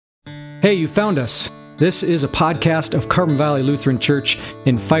Hey, you found us. This is a podcast of Carbon Valley Lutheran Church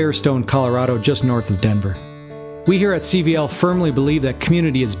in Firestone, Colorado, just north of Denver. We here at CVL firmly believe that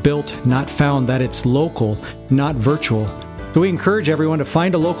community is built, not found, that it's local, not virtual. So we encourage everyone to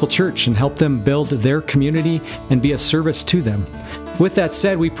find a local church and help them build their community and be a service to them. With that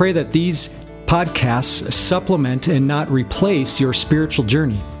said, we pray that these podcasts supplement and not replace your spiritual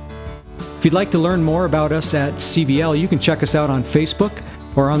journey. If you'd like to learn more about us at CVL, you can check us out on Facebook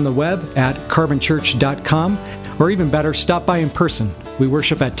or on the web at carbonchurch.com, or even better, stop by in person. We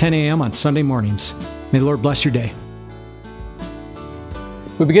worship at 10 a.m. on Sunday mornings. May the Lord bless your day.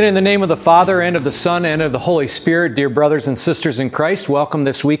 We begin in the name of the Father, and of the Son, and of the Holy Spirit. Dear brothers and sisters in Christ, welcome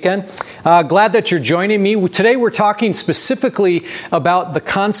this weekend. Glad that you're joining me. Today we're talking specifically about the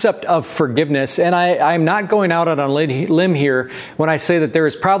concept of forgiveness, and I'm not going out on a limb here when I say that there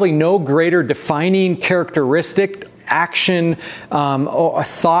is probably no greater defining characteristic, action, or a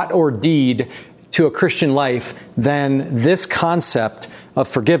thought or deed to a Christian life than this concept of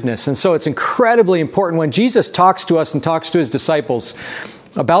forgiveness. And so it's incredibly important when Jesus talks to us and talks to his disciples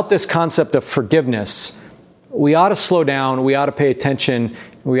about this concept of forgiveness. We ought to slow down, we ought to pay attention,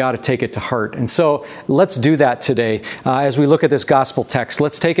 we ought to take it to heart. And so let's do that today as we look at this gospel text.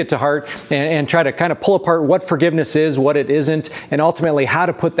 Let's take it to heart and try to kind of pull apart what forgiveness is, what it isn't, and ultimately how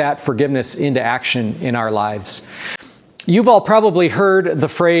to put that forgiveness into action in our lives. You've all probably heard the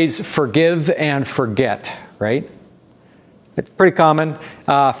phrase forgive and forget, right? It's pretty common,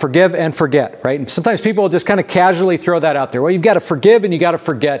 forgive and forget, right? And sometimes people just kind of casually throw that out there. Well, you've got to forgive and you got to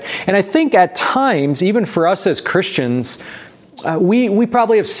forget. And I think at times, even for us as Christians, we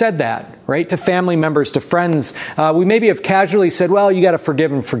probably have said that, right? To family members, to friends. We maybe have casually said, well, you got to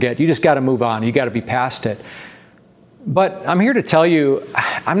forgive and forget. You just got to move on. You got to be past it. But I'm here to tell you,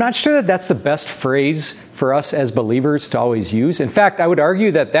 I'm not sure that that's the best phrase for us as believers to always use. In fact, I would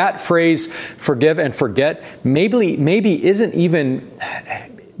argue that that phrase, forgive and forget, maybe isn't even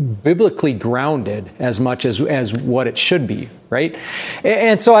biblically grounded as much as what it should be, right?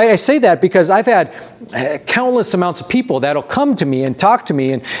 And so I say that because I've had countless amounts of people that'll come to me and talk to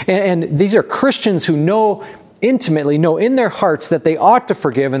me, and these are Christians who intimately know in their hearts that they ought to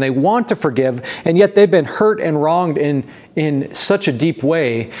forgive and they want to forgive, and yet they've been hurt and wronged in such a deep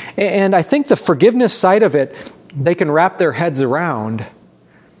way. And I think the forgiveness side of it, they can wrap their heads around.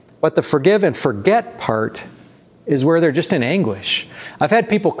 But the forgive and forget part is where they're just in anguish. I've had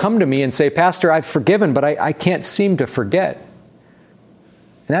people come to me and say, Pastor, I've forgiven, but I can't seem to forget.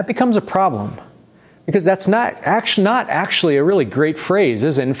 And that becomes a problem. Because that's not actually a really great phrase,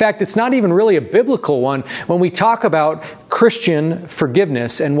 is it? In fact, it's not even really a biblical one when we talk about Christian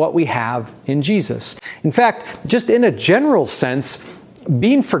forgiveness and what we have in Jesus. In fact, just in a general sense,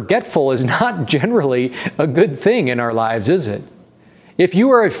 being forgetful is not generally a good thing in our lives, is it? If you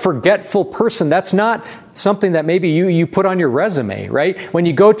are a forgetful person, that's not something that maybe you put on your resume, right? When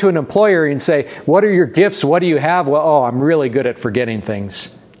you go to an employer and say, what are your gifts? What do you have? Well, I'm really good at forgetting things.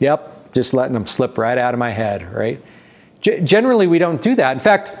 Yep. Just letting them slip right out of my head, right? Generally, we don't do that. In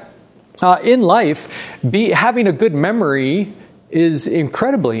fact, in life, having a good memory is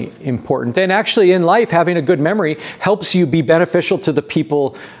incredibly important. And actually, in life, having a good memory helps you be beneficial to the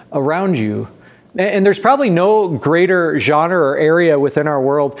people around you. And there's probably no greater genre or area within our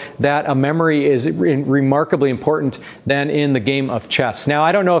world that a memory is remarkably important than in the game of chess. Now,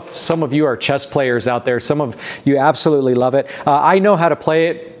 I don't know if some of you are chess players out there. Some of you absolutely love it. I know how to play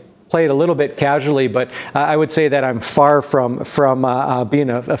it a little bit casually, but I would say that I'm far from being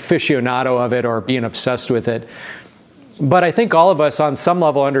an aficionado of it or being obsessed with it. But I think all of us on some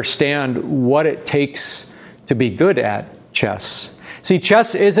level understand what it takes to be good at chess. See,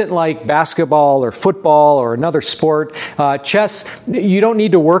 chess isn't like basketball or football or another sport. Chess, you don't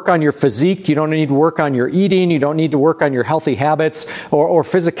need to work on your physique. You don't need to work on your eating. You don't need to work on your healthy habits or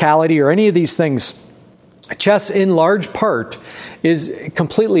physicality or any of these things. Chess, in large part, is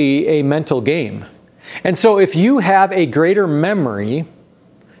completely a mental game. And so if you have a greater memory,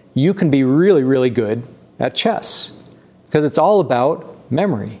 you can be really, really good at chess because it's all about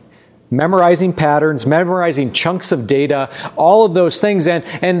memory. Memorizing patterns, memorizing chunks of data, all of those things.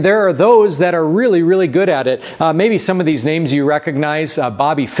 And there are those that are really, really good at it. Maybe some of these names you recognize.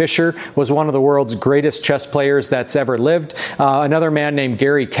 Bobby Fischer was one of the world's greatest chess players that's ever lived. Another man named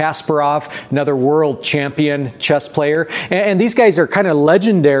Garry Kasparov, another world champion chess player. And these guys are kind of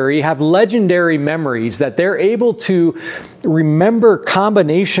legendary, have legendary memories that they're able to remember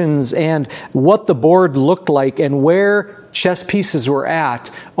combinations and what the board looked like and where chess pieces were at,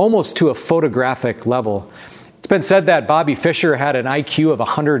 almost to a photographic level. It's been said that Bobby Fischer had an IQ of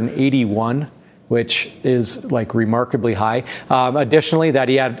 181, which is like remarkably high. Additionally, that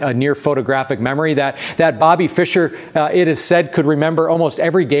he had a near photographic memory, that Bobby Fischer, it is said, could remember almost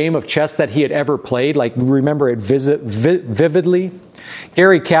every game of chess that he had ever played, like remember it vividly.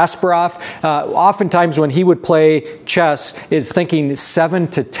 Garry Kasparov, oftentimes when he would play chess, is thinking 7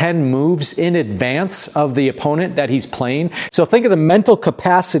 to 10 moves in advance of the opponent that he's playing. So think of the mental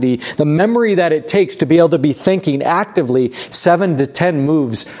capacity, the memory that it takes to be able to be thinking actively 7 to 10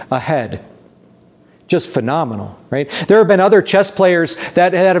 moves ahead. Just phenomenal, right? There have been other chess players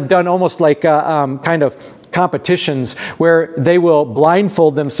that have done almost like kind of competitions where they will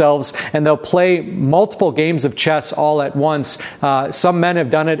blindfold themselves and they'll play multiple games of chess all at once. Some men have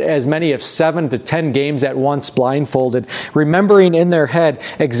done it as many as 7 to 10 games at once blindfolded, remembering in their head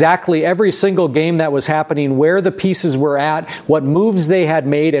exactly every single game that was happening, where the pieces were at, what moves they had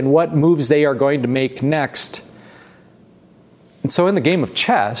made, and what moves they are going to make next. And so in the game of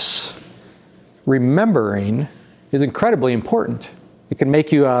chess, remembering is incredibly important. It can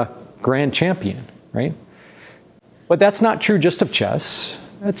make you a grand champion, right? But that's not true just of chess.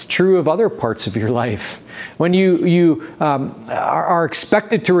 That's true of other parts of your life. When you are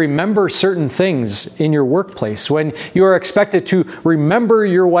expected to remember certain things in your workplace, when you are expected to remember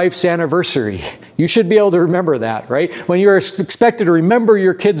your wife's anniversary, you should be able to remember that, right? When you're expected to remember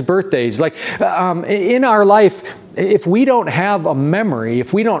your kids' birthdays, like in our life, if we don't have a memory,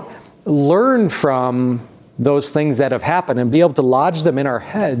 if we don't learn from those things that have happened and be able to lodge them in our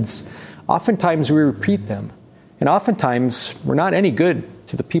heads, oftentimes we repeat them. And oftentimes, we're not any good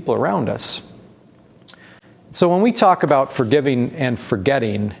to the people around us. So when we talk about forgiving and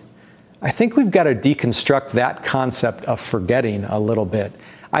forgetting, I think we've got to deconstruct that concept of forgetting a little bit.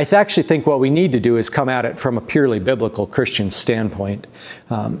 I actually think what we need to do is come at it from a purely biblical Christian standpoint.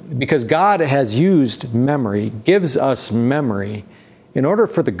 Because God has used memory, gives us memory, in order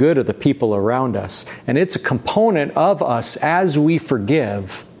for the good of the people around us. And it's a component of us as we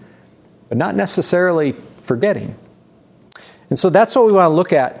forgive, but not necessarily forgetting. And so that's what we want to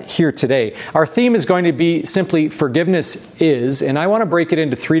look at here today. Our theme is going to be simply forgiveness is, and I want to break it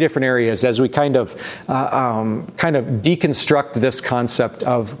into 3 different areas as we kind of deconstruct this concept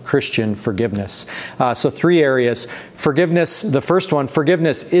of Christian forgiveness. So 3 areas. Forgiveness, the first one,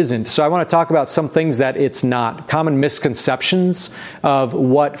 forgiveness isn't. So I want to talk about some things that it's not. Common misconceptions of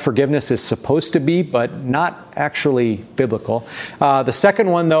what forgiveness is supposed to be, but not actually biblical. The second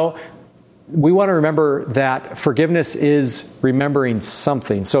one, though, we want to remember that forgiveness is remembering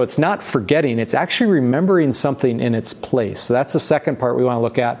something. So it's not forgetting, it's actually remembering something in its place. So that's the second part we want to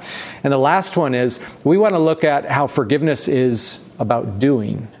look at. And the last one is we want to look at how forgiveness is about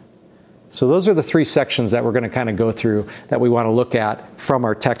doing. So those are the 3 sections that we're going to kind of go through that we want to look at from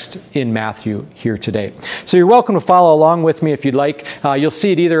our text in Matthew here today. So you're welcome to follow along with me if you'd like. You'll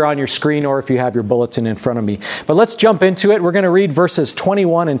see it either on your screen or if you have your bulletin in front of me. But let's jump into it. We're going to read verses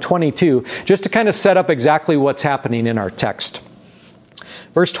 21 and 22 just to kind of set up exactly what's happening in our text.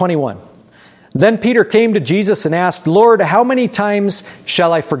 Verse 21. Then Peter came to Jesus and asked, "Lord, how many times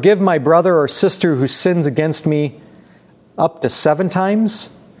shall I forgive my brother or sister who sins against me? Up to 7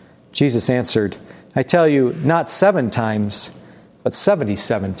 times?" Jesus answered, "I tell you, not 7 times, but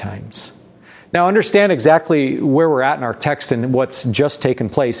 77 times." Now understand exactly where we're at in our text and what's just taken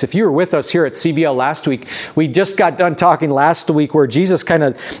place. If you were with us here at CVL last week, we just got done talking last week where Jesus kind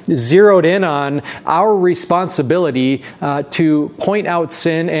of zeroed in on our responsibility to point out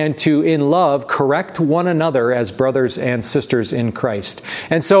sin and to, in love, correct one another as brothers and sisters in Christ.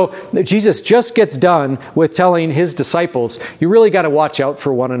 And so Jesus just gets done with telling his disciples, you really got to watch out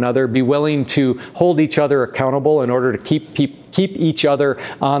for one another, be willing to hold each other accountable in order to keep each other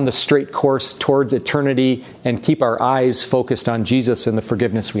on the straight course towards eternity and keep our eyes focused on Jesus and the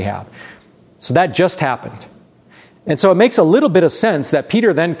forgiveness we have. So that just happened. And so it makes a little bit of sense that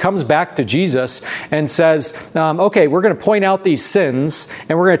Peter then comes back to Jesus and says, okay, we're going to point out these sins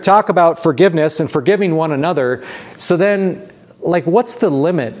and we're going to talk about forgiveness and forgiving one another. So then, what's the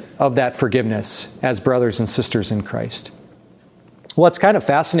limit of that forgiveness as brothers and sisters in Christ? What's kind of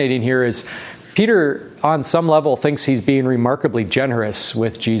fascinating here is Peter, on some level, thinks he's being remarkably generous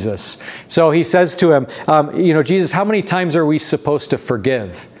with Jesus. So he says to him, Jesus, how many times are we supposed to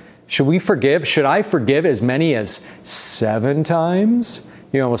forgive? Should we forgive? Should I forgive as many as 7 times?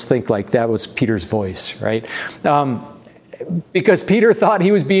 You almost think like that was Peter's voice, right? Because Peter thought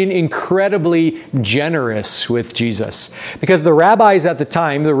he was being incredibly generous with Jesus. Because the rabbis at the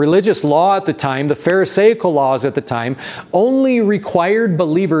time, the religious law at the time, the Pharisaical laws at the time, only required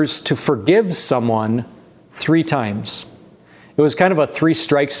believers to forgive someone 3 times. It was kind of a 3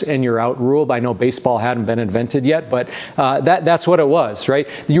 strikes and you're out rule. I know baseball hadn't been invented yet, but that's what it was, right?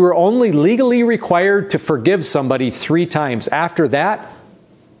 You were only legally required to forgive somebody 3 times. After that,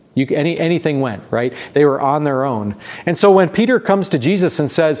 anything went, right? They were on their own. And so when Peter comes to Jesus and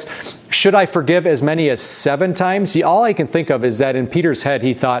says, should I forgive as many as 7 times? All I can think of is that in Peter's head,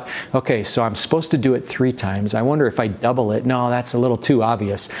 he thought, okay, so I'm supposed to do it 3 times. I wonder if I double it. No, that's a little too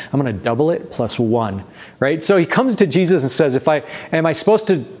obvious. I'm going to double it plus 1, right? So he comes to Jesus and says, am I supposed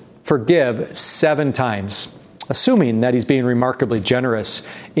to forgive 7 times? Assuming that he's being remarkably generous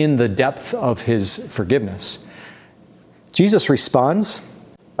in the depth of his forgiveness. Jesus responds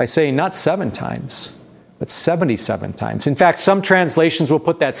by saying not 7 times, but 77 times. In fact, some translations will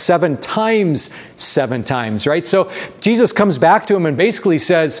put that 7 times 7 times, right? So Jesus comes back to him and basically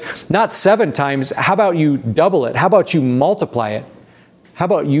says, not 7 times, how about you double it? How about you multiply it? How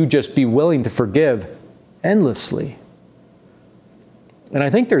about you just be willing to forgive endlessly? And I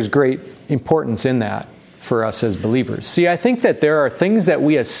think there's great importance in that for us as believers. See, I think that there are things that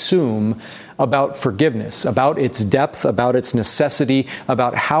we assume about forgiveness, about its depth, about its necessity,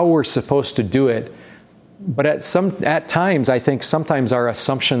 about how we're supposed to do it. But at times, I think sometimes our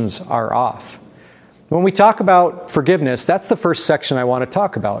assumptions are off. When we talk about forgiveness, that's the first section I want to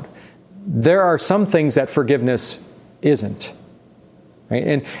talk about. There are some things that forgiveness isn't.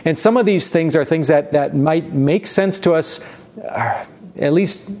 Right? And some of these things are things that might make sense to us, at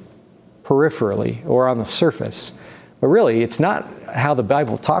least peripherally or on the surface. But really, it's not how the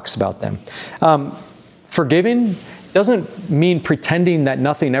Bible talks about them. Forgiving doesn't mean pretending that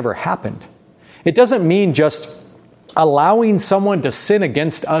nothing ever happened. It doesn't mean just allowing someone to sin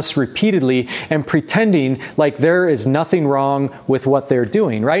against us repeatedly and pretending like there is nothing wrong with what they're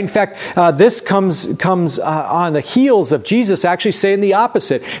doing, right? In fact, this comes on the heels of Jesus actually saying the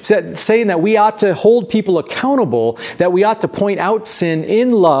opposite, saying that we ought to hold people accountable, that we ought to point out sin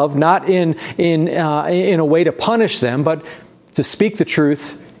in love, not in a way to punish them, but to speak the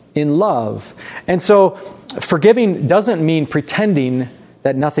truth in love. And so forgiving doesn't mean pretending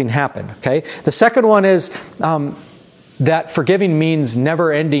that nothing happened, okay? The second one is that forgiving means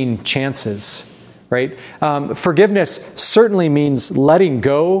never-ending chances, right? Forgiveness certainly means letting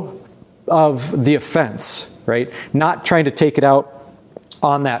go of the offense, right? Not trying to take it out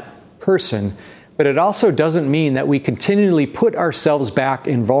on that person, but it also doesn't mean that we continually put ourselves back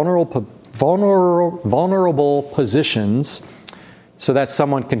in vulnerable positions so that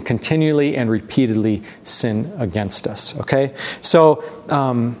someone can continually and repeatedly sin against us, okay? So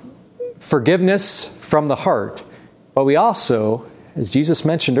forgiveness from the heart. But we also, as Jesus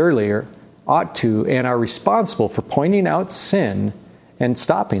mentioned earlier, ought to and are responsible for pointing out sin and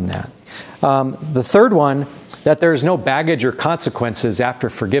stopping that. The third one, that there's no baggage or consequences after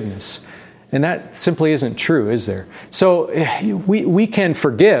forgiveness. And that simply isn't true, is there? So we can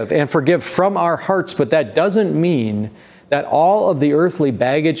forgive and forgive from our hearts, but that doesn't mean that all of the earthly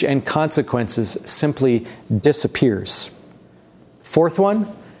baggage and consequences simply disappears. Fourth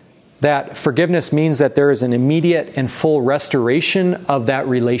one, that forgiveness means that there is an immediate and full restoration of that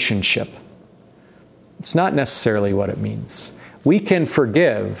relationship. It's not necessarily what it means. We can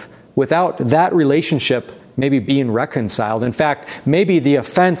forgive without that relationship maybe being reconciled. In fact, maybe the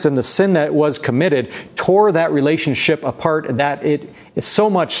offense and the sin that was committed tore that relationship apart, that it is so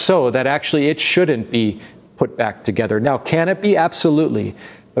much so that actually it shouldn't be put back together. Now, can it be? Absolutely.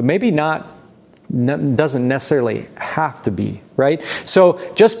 But maybe not. Doesn't necessarily have to be, right? So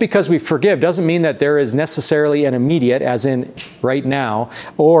just because we forgive doesn't mean that there is necessarily an immediate, as in right now,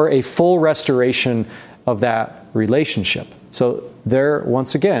 or a full restoration of that relationship. So there,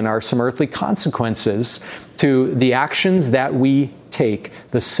 once again, are some earthly consequences to the actions that we take,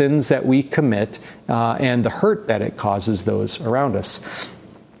 the sins that we commit, and the hurt that it causes those around us.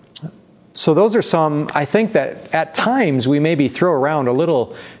 So those are some, I think that at times we maybe throw around a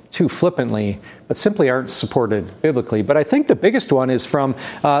little too flippantly, but simply aren't supported biblically. But I think the biggest one is from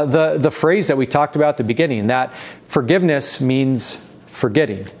the phrase that we talked about at the beginning, that forgiveness means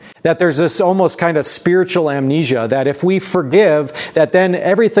forgetting. That there's this almost kind of spiritual amnesia, that if we forgive, that then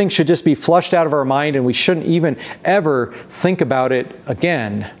everything should just be flushed out of our mind and we shouldn't even ever think about it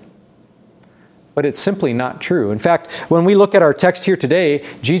again. But it's simply not true. In fact, when we look at our text here today,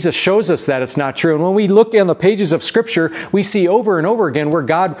 Jesus shows us that it's not true. And when we look in the pages of Scripture, we see over and over again where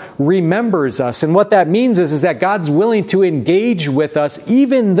God remembers us. And what that means is that God's willing to engage with us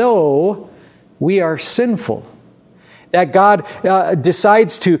even though we are sinful. That God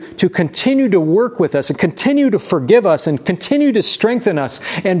decides to continue to work with us and continue to forgive us and continue to strengthen us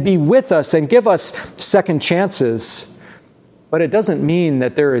and be with us and give us second chances. But it doesn't mean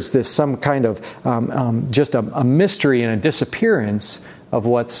that there is this some kind of just a mystery and a disappearance of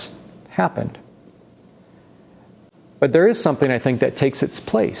what's happened. But there is something, I think, that takes its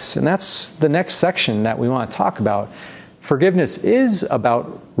place. And that's the next section that we want to talk about. Forgiveness is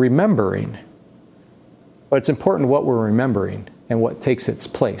about remembering. But it's important what we're remembering and what takes its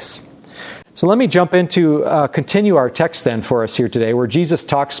place. So let me jump into, continue our text then for us here today, where Jesus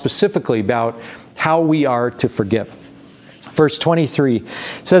talks specifically about how we are to forgive. Verse 23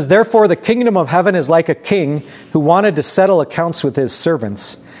 says, "Therefore the kingdom of heaven is like a king who wanted to settle accounts with his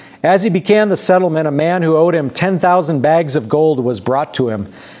servants. As he began the settlement, a man who owed him 10,000 bags of gold was brought to him.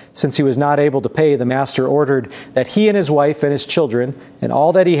 Since he was not able to pay, the master ordered that he and his wife and his children and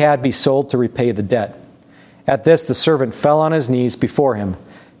all that he had be sold to repay the debt. At this the servant fell on his knees before him.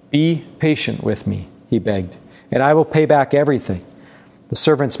 'Be patient with me,' he begged, 'and I will pay back everything.' The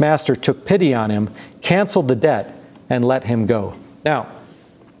servant's master took pity on him, canceled the debt, and let him go." Now,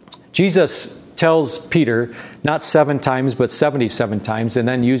 Jesus tells Peter, not 7 times, but 77 times, and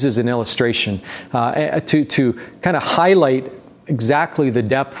then uses an illustration to kind of highlight exactly the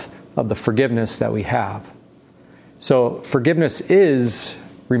depth of the forgiveness that we have. So forgiveness is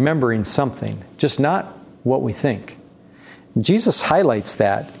remembering something, just not what we think. Jesus highlights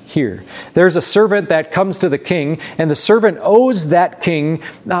that here. There's a servant that comes to the king, and the servant owes that king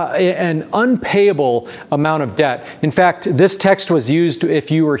an unpayable amount of debt. In fact, this text was used,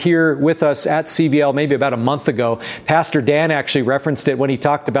 if you were here with us at CVL maybe about a month ago. Pastor Dan actually referenced it when he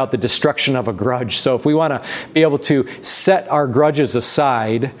talked about the destruction of a grudge. So if we want to be able to set our grudges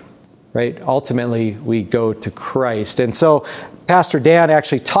aside, right, ultimately we go to Christ. And so Pastor Dan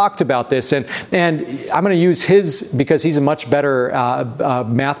actually talked about this, and I'm going to use his, because he's a much better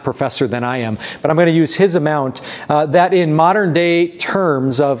math professor than I am, but I'm going to use his amount, that in modern day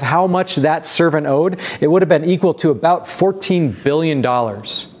terms of how much that servant owed, it would have been equal to about $14 billion.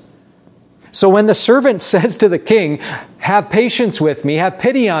 So when the servant says to the king, "Have patience with me, have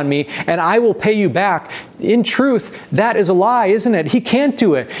pity on me, and I will pay you back," in truth, that is a lie, isn't it? He can't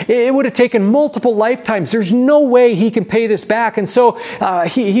do it. It would have taken multiple lifetimes. There's no way he can pay this back. And so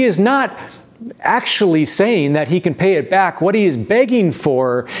he is not actually saying that he can pay it back. What he is begging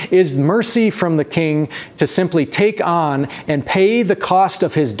for is mercy from the king to simply take on and pay the cost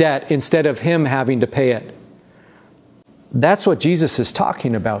of his debt instead of him having to pay it. That's what Jesus is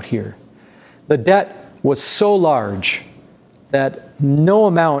talking about here. The debt was so large that no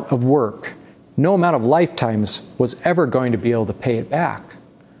amount of work, no amount of lifetimes was ever going to be able to pay it back.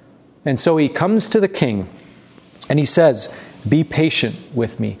 And so he comes to the king and he says, "Be patient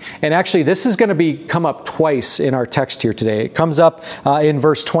with me." And actually, this is going to come up twice in our text here today. It comes up in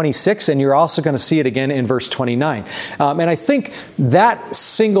verse 26, and you're also going to see it again in verse 29. And I think that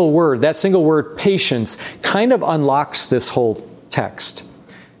single word patience, kind of unlocks this whole text.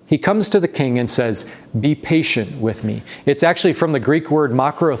 He comes to the king and says, "Be patient with me." It's actually from the Greek word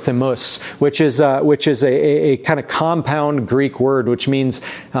makrothemus, which is a kind of compound Greek word, which means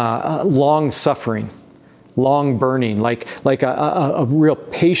long suffering, long burning, like a real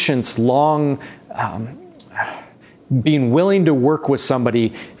patience, long being willing to work with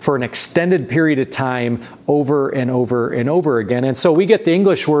somebody for an extended period of time over and over and over again. And so we get the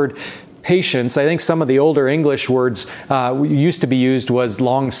English word patience. I think some of the older English words used to be used was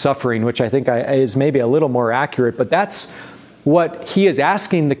long suffering, which I think is maybe a little more accurate, but that's what he is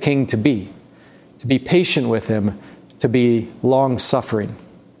asking the king to be patient with him, to be long suffering.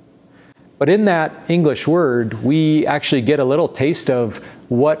 But in that English word, we actually get a little taste of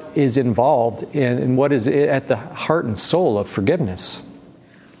what is involved and what is at the heart and soul of forgiveness.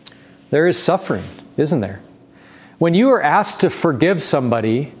 There is suffering, isn't there? When you are asked to forgive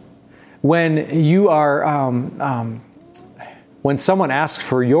somebody, when you are, when someone asks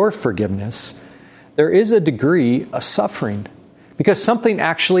for your forgiveness, there is a degree of suffering because something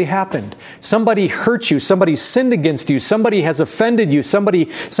actually happened. Somebody hurt you. Somebody sinned against you. Somebody has offended you. Somebody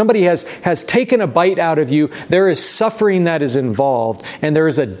has taken a bite out of you. There is suffering that is involved, and there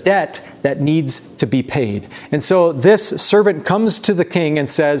is a debt that needs to be paid. And so this servant comes to the king and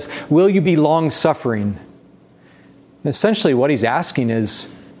says, "Will you be long suffering?" And essentially what he's asking is,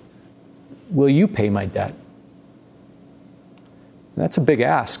 will you pay my debt? That's a big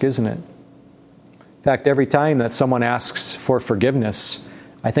ask, isn't it? In fact, every time that someone asks for forgiveness,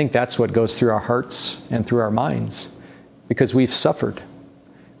 I think that's what goes through our hearts and through our minds, because we've suffered,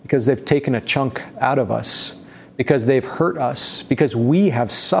 because they've taken a chunk out of us, because they've hurt us, because we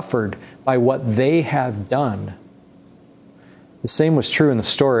have suffered by what they have done. The same was true in the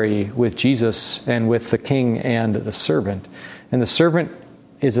story with Jesus and with the king and the servant. And the servant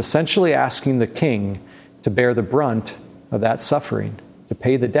is essentially asking the king to bear the brunt of that suffering to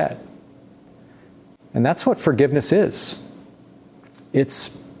pay the debt. And that's what forgiveness is.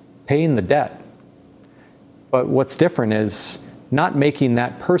 It's paying the debt. But what's different is not making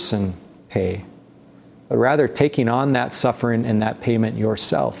that person pay, but rather taking on that suffering and that payment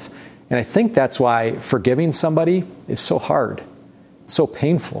yourself. And I think that's why forgiving somebody is so hard, so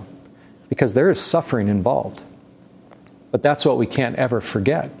painful, because there is suffering involved. But that's what we can't ever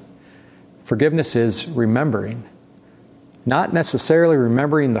forget. Forgiveness is remembering. Not necessarily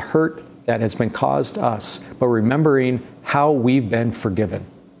remembering the hurt that has been caused us, but remembering how we've been forgiven,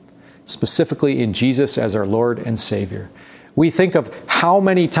 specifically in Jesus as our Lord and Savior. We think of how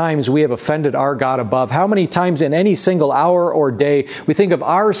many times we have offended our God above, how many times in any single hour or day we think of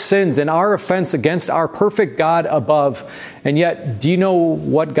our sins and our offense against our perfect God above. And yet, do you know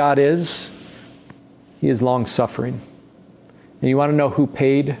what God is? He is long-suffering. And you want to know who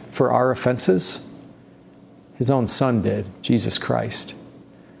paid for our offenses? His own Son did, Jesus Christ.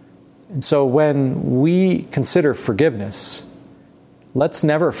 And so when we consider forgiveness, let's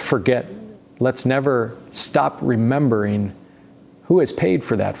never forget, let's never stop remembering who has paid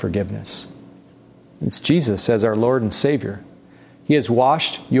for that forgiveness. It's Jesus as our Lord and Savior. He has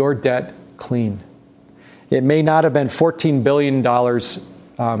washed your debt clean. It may not have been $14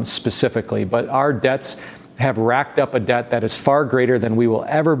 billion specifically, but our debts have racked up a debt that is far greater than we will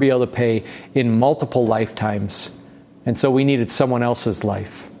ever be able to pay in multiple lifetimes. And so we needed someone else's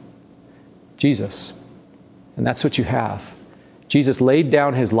life. Jesus. And that's what you have. Jesus laid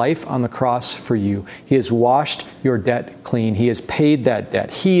down his life on the cross for you. He has washed your debt clean. He has paid that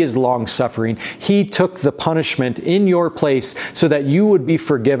debt. He is long-suffering. He took the punishment in your place so that you would be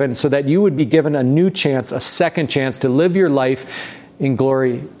forgiven, so that you would be given a new chance, a second chance to live your life in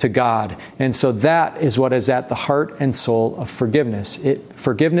glory to God. And so that is what is at the heart and soul of forgiveness.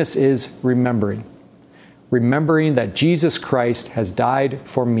 Forgiveness is remembering. Remembering that Jesus Christ has died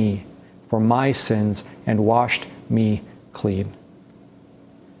for me, for my sins, and washed me clean.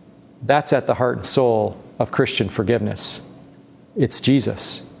 That's at the heart and soul of Christian forgiveness. It's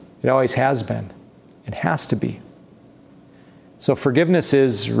Jesus. It always has been. It has to be. So forgiveness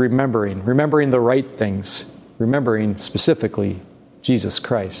is remembering the right things, remembering specifically Jesus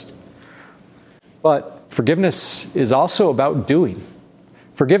Christ. But forgiveness is also about doing.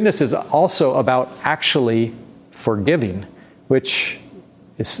 Forgiveness is also about actually forgiving, which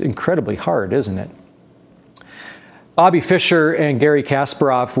is incredibly hard, isn't it? Bobby Fischer and Gary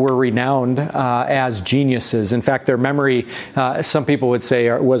Kasparov were renowned as geniuses. In fact, their memory, some people would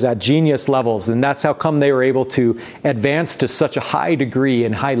say, was at genius levels, and that's how come they were able to advance to such a high degree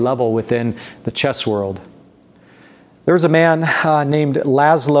and high level within the chess world. There was a man named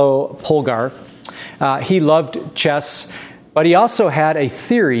Laszlo Polgar. He loved chess, but he also had a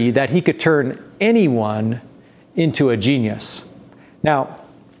theory that he could turn anyone into a genius. Now,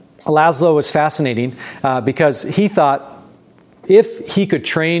 Laszlo was fascinating because he thought if he could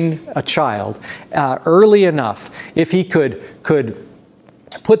train a child early enough, if he could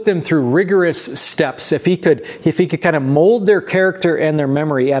put them through rigorous steps, if he could kind of mold their character and their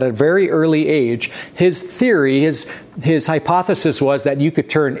memory at a very early age, his theory, his hypothesis was that you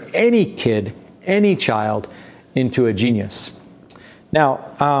could turn any kid, any child, into a genius. Now,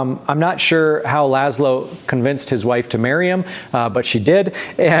 I'm not sure how Laszlo convinced his wife to marry him, but she did.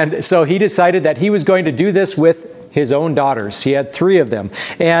 And so he decided that he was going to do this with his own daughters. He had 3 of them.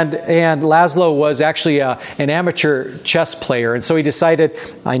 And Laszlo was actually an amateur chess player. And so he decided,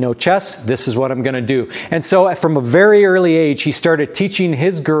 I know chess, this is what I'm going to do. And so from a very early age, he started teaching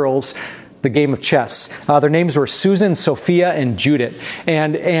his girls the game of chess. Their names were Susan, Sophia, and Judith.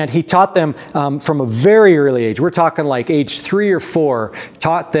 And he taught them from a very early age. We're talking like age 3 or 4,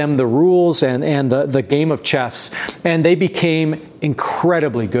 taught them the rules and the game of chess. And they became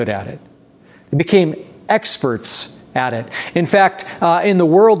incredibly good at it. They became experts at it. In fact, in the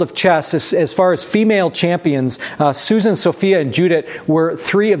world of chess, as far as female champions, Susan, Sophia, and Judith were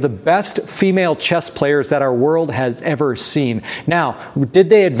 3 of the best female chess players that our world has ever seen. Now, did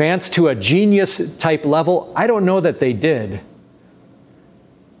they advance to a genius type level? I don't know that they did.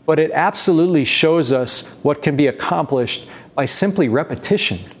 But it absolutely shows us what can be accomplished by simply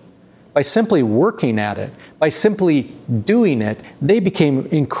repetition. By simply working at it, by simply doing it, they became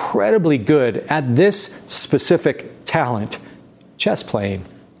incredibly good at this specific talent, chess playing.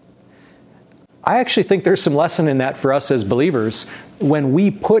 I actually think there's some lesson in that for us as believers when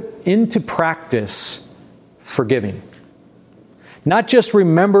we put into practice forgiving. Not just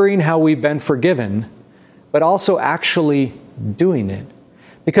remembering how we've been forgiven, but also actually doing it.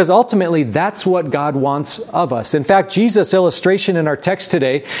 Because ultimately, that's what God wants of us. In fact, Jesus' illustration in our text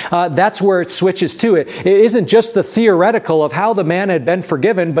today, that's where it switches to. It isn't just the theoretical of how the man had been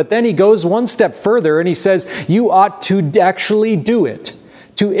forgiven, but then he goes one step further and he says, you ought to actually do it,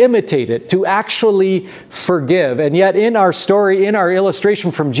 to imitate it, to actually forgive. And yet in our story, in our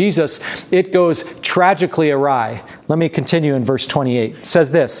illustration from Jesus, it goes tragically awry. Let me continue in verse 28. It says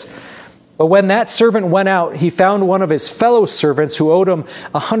this, but when that servant went out, he found one of his fellow servants who owed him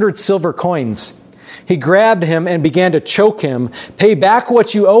 100 silver coins. He grabbed him and began to choke him. Pay back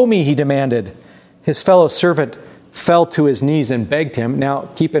what you owe me, he demanded. His fellow servant fell to his knees and begged him. Now,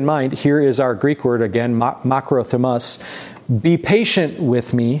 keep in mind, here is our Greek word again, makrothemos. Be patient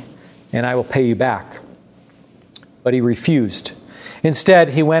with me, and I will pay you back. But he refused. Instead,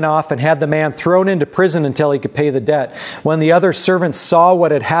 he went off and had the man thrown into prison until he could pay the debt. When the other servants saw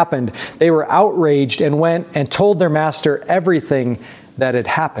what had happened, they were outraged and went and told their master everything that had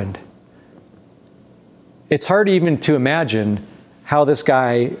happened. It's hard even to imagine how this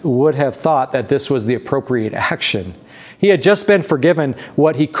guy would have thought that this was the appropriate action. He had just been forgiven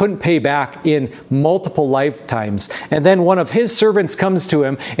what he couldn't pay back in multiple lifetimes. And then one of his servants comes to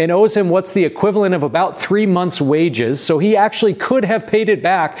him and owes him what's the equivalent of about 3 months' wages. So he actually could have paid it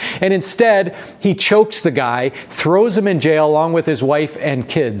back. And instead, he chokes the guy, throws him in jail along with his wife and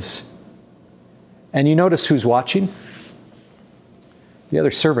kids. And you notice who's watching? The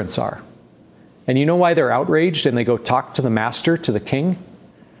other servants are. And you know why they're outraged and they go talk to the master, to the king?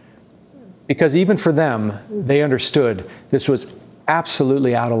 Because even for them, they understood this was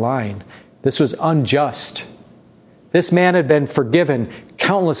absolutely out of line. This was unjust. This man had been forgiven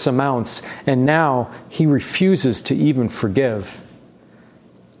countless amounts, and now he refuses to even forgive.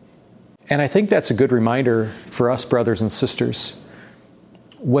 And I think that's a good reminder for us, brothers and sisters.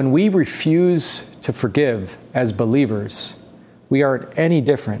 When we refuse to forgive as believers, we aren't any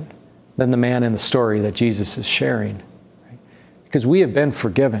different than the man in the story that Jesus is sharing. Right? Because we have been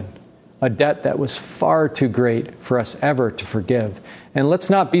forgiven. A debt that was far too great for us ever to forgive. And let's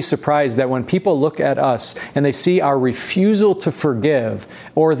not be surprised that when people look at us and they see our refusal to forgive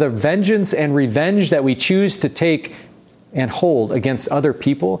or the vengeance and revenge that we choose to take and hold against other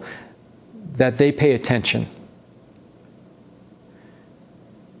people, that they pay attention.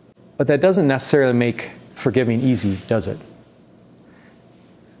 But that doesn't necessarily make forgiving easy, does it?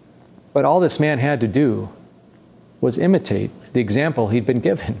 But all this man had to do was imitate the example he'd been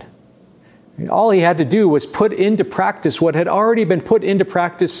given. All he had to do was put into practice what had already been put into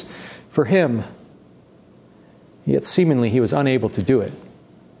practice for him. Yet seemingly he was unable to do it.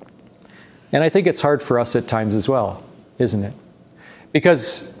 And I think it's hard for us at times as well, isn't it?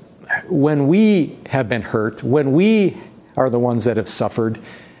 Because when we have been hurt, when we are the ones that have suffered,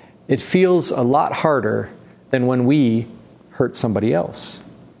 it feels a lot harder than when we hurt somebody else.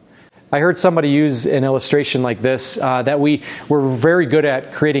 I heard somebody use an illustration like this, that we're very good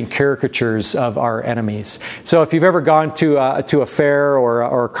at creating caricatures of our enemies. So if you've ever gone to a fair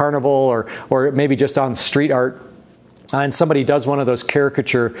or a carnival or maybe just on street art, and somebody does one of those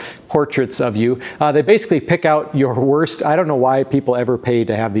caricature portraits of you, they basically pick out your worst. I don't know why people ever pay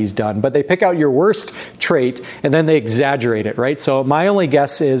to have these done, but they pick out your worst trait and then they exaggerate it, right? So my only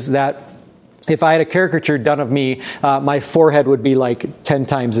guess is that if I had a caricature done of me, my forehead would be like 10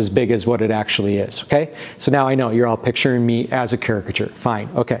 times as big as what it actually is, okay? So now I know you're all picturing me as a caricature. Fine,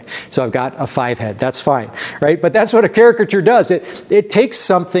 okay. So I've got a 5 head. That's fine, right? But that's what a caricature does. It takes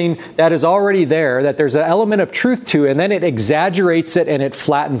something that is already there, that there's an element of truth to, and then it exaggerates it and it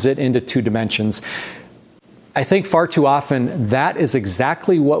flattens it into 2 dimensions. I think far too often that is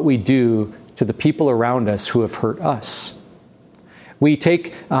exactly what we do to the people around us who have hurt us. We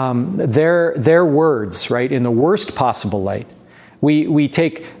take their words, right, in the worst possible light. We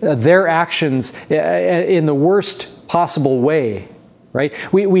take their actions in the worst possible way, right?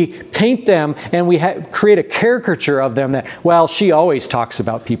 We paint them and we create a caricature of them that, well, she always talks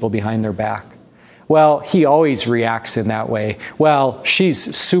about people behind their back. Well, he always reacts in that way. Well,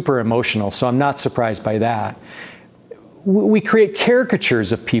 she's super emotional, so I'm not surprised by that. We create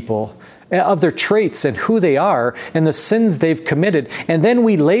caricatures of people, of their traits and who they are and the sins they've committed. And then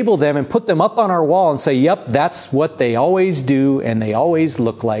we label them and put them up on our wall and say, yep, that's what they always do and they always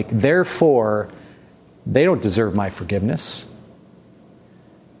look like. Therefore, they don't deserve my forgiveness.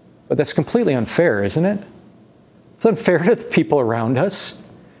 But that's completely unfair, isn't it? It's unfair to the people around us.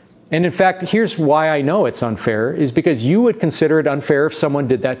 And in fact, here's why I know it's unfair, is because you would consider it unfair if someone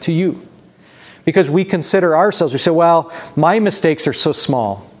did that to you. Because we consider ourselves, we say, well, my mistakes are so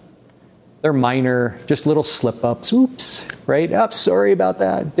small. They're minor, just little slip-ups. Oops, right? Oh, sorry about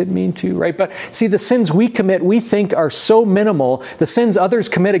that. Didn't mean to, right? But see, the sins we commit, we think are so minimal. The sins others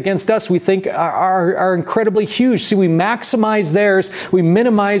commit against us, we think are incredibly huge. See, we maximize theirs, we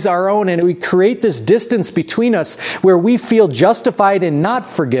minimize our own, and we create this distance between us where we feel justified in not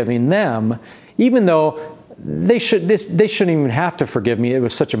forgiving them, even though they shouldn't even have to forgive me. It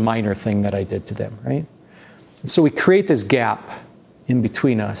was such a minor thing that I did to them, right? So we create this gap in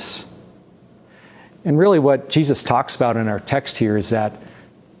between us. And really what Jesus talks about in our text here is that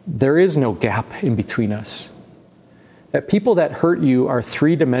there is no gap in between us. That people that hurt you are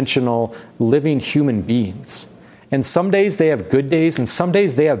three-dimensional living human beings. And some days they have good days and some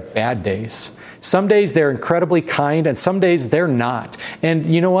days they have bad days. Some days they're incredibly kind and some days they're not. And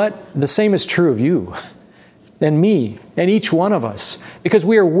you know what? The same is true of you and me and each one of us, because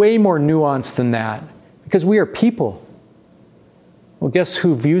we are way more nuanced than that, because we are people. Well, guess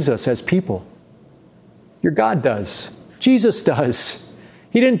who views us as people? Your God does. Jesus does.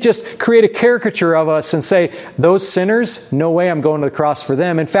 He didn't just create a caricature of us and say, those sinners, no way I'm going to the cross for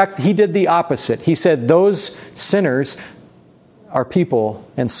them. In fact, he did the opposite. He said, those sinners are people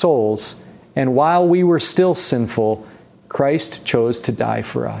and souls, and while we were still sinful, Christ chose to die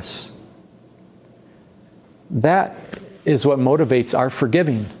for us. That is what motivates our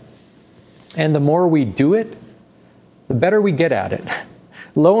forgiving. And the more we do it, the better we get at it.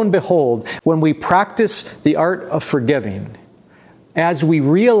 Lo and behold, when we practice the art of forgiving, as we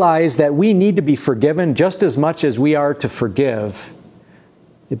realize that we need to be forgiven just as much as we are to forgive,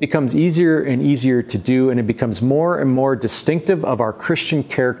 it becomes easier and easier to do, and it becomes more and more distinctive of our Christian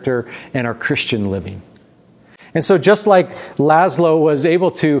character and our Christian living. And so just like Laszlo was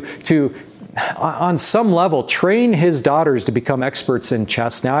able to on some level, train his daughters to become experts in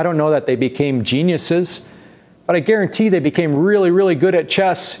chess. Now, I don't know that they became geniuses, but I guarantee they became really, really good at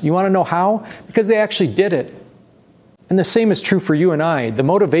chess. You want to know how? Because they actually did it. And the same is true for you and I. The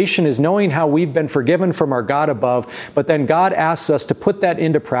motivation is knowing how we've been forgiven from our God above, but then God asks us to put that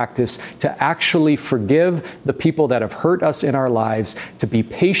into practice, to actually forgive the people that have hurt us in our lives, to be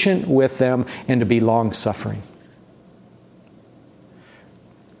patient with them, and to be long-suffering.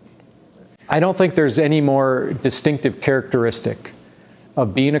 I don't think there's any more distinctive characteristic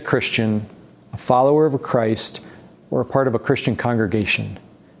of being a Christian, a follower of Christ, or a part of a Christian congregation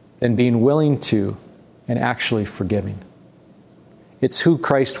than being willing to and actually forgiving. It's who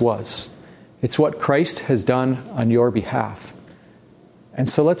Christ was. It's what Christ has done on your behalf. And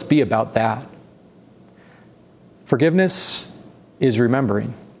so let's be about that. Forgiveness is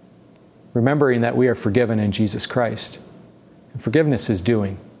remembering that we are forgiven in Jesus Christ. And forgiveness is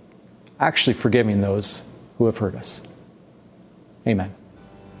doing. Actually forgiving those who have hurt us. Amen.